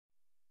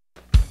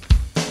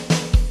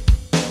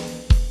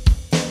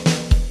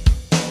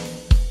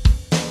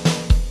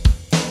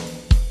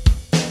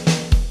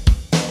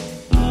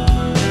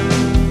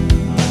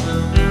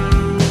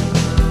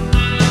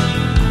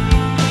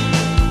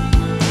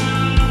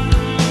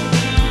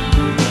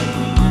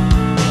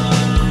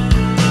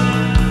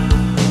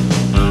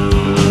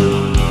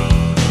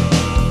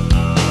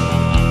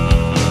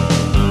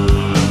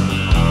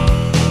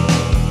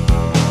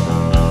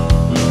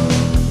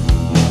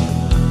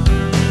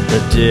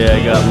day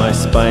I got my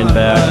spine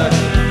back,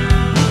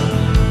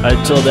 I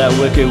told that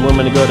wicked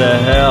woman to go to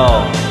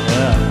hell.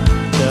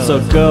 Yeah. So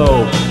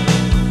go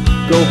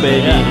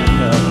baby,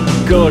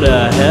 Yeah. go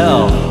to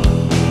hell.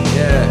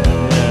 Yeah,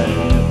 you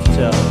have to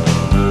tell.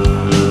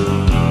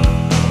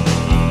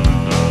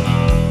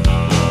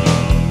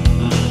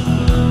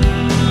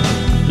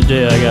 The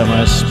day I got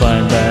my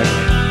spine back,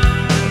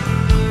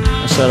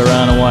 I sat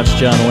around and watched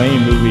John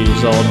Wayne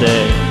movies all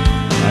day.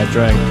 I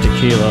drank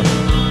tequila,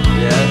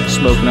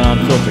 smoked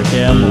non-filter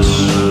Camels.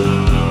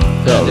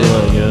 Felt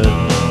really good.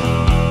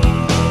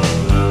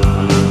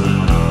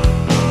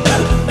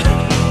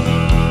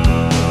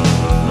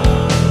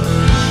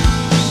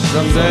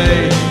 Someday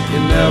you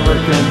never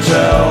can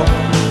tell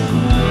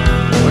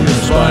when your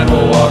spine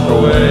will walk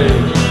away.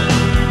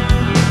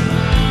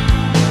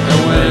 And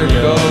when it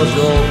goes,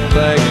 oh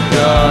thank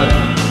God,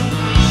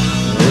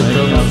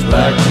 it comes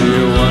back to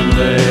you one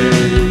day.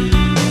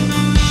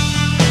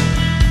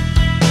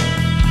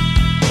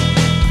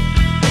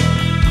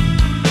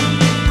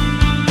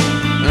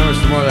 Remember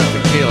some more of that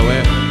tequila,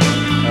 man.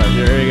 Alright,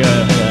 here you go.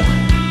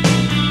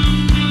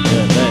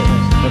 Yeah, thanks.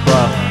 No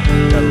problem.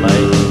 Got a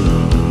light.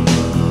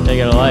 I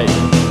got a light.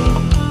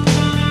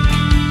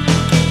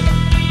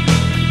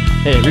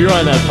 Hey,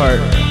 rewind that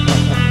part.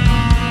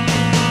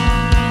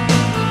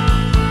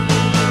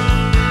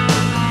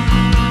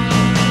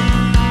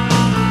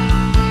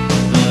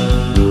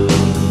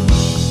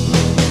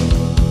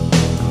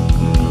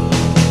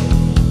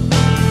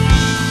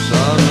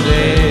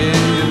 Someday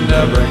you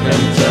never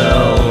can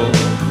tell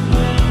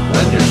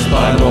when your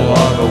spine will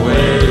walk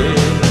away.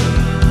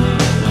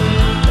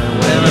 And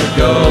when it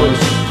goes,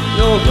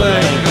 you'll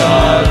thank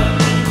God,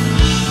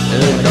 and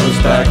it comes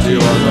back to you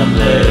on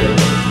Monday.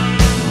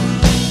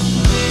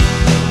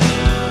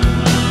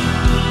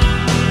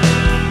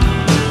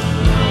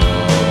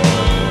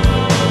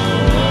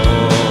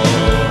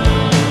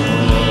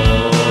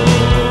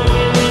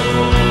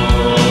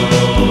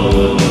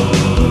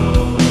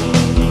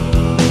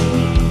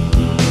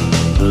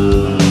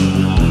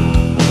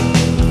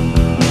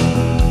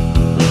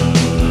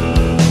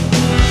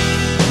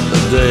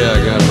 The day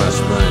I got my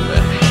spine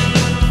back.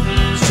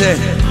 Said,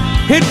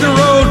 hit the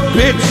road,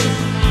 bitch.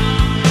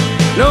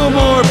 No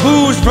more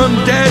booze from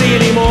daddy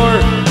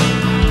anymore.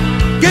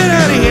 Get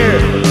out of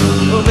here.